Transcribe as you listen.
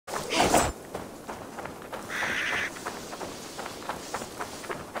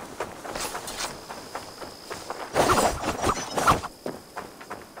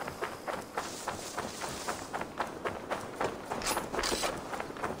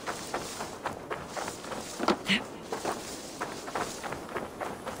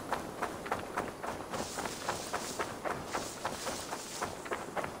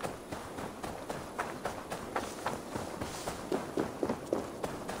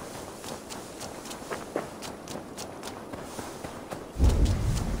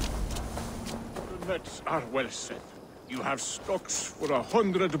prophets are well said. You have stocks for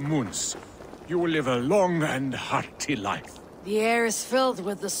 100 moons. You will live a long and hearty life. The air is filled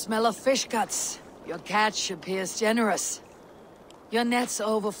with the smell of fish guts. Your catch appears generous. Your nets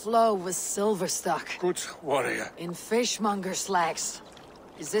overflow with silver stock. Good warrior. In fishmonger slacks.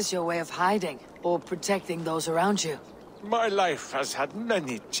 Is this your way of hiding, or protecting those around you? My life has had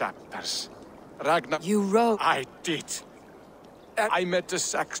many chapters. Ragnar... You wrote... I did. I met the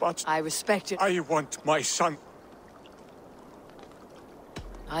Saxons. I respect it. I want my son.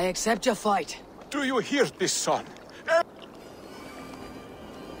 I accept your fight. Do you hear this, son?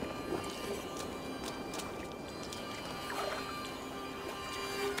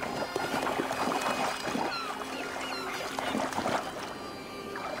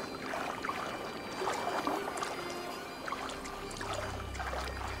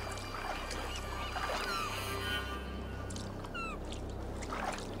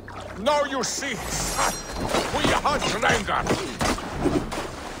 Now you see, son, we hunt Drengr.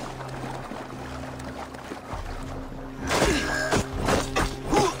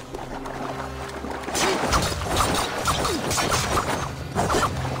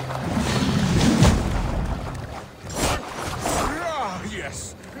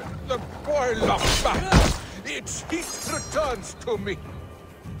 Yes, the boy loves back. Its heat returns to me.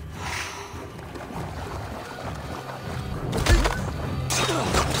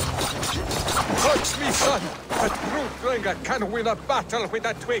 Touch me, son! A true Drengr can win a battle with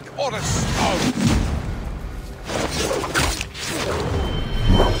a twig or a stone!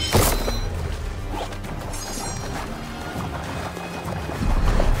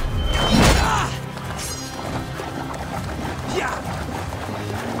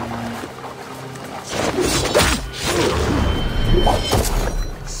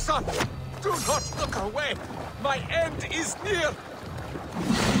 Son, do not look away! My end is near!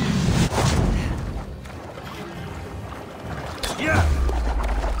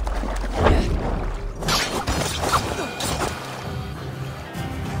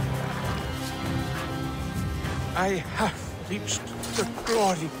 I have reached the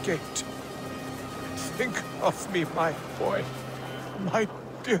glory gate. Think of me, my boy. My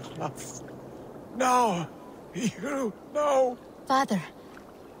dear love. Now, you know. Father,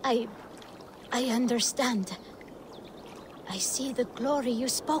 I understand. I see the glory you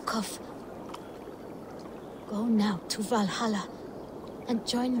spoke of. Go now to Valhalla and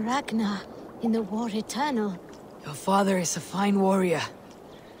join Ragnar in the War Eternal. Your father is a fine warrior.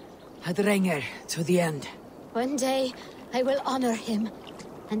 A Drengr to the end. One day, I will honor him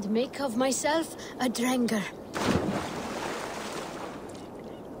and make of myself a Drengr.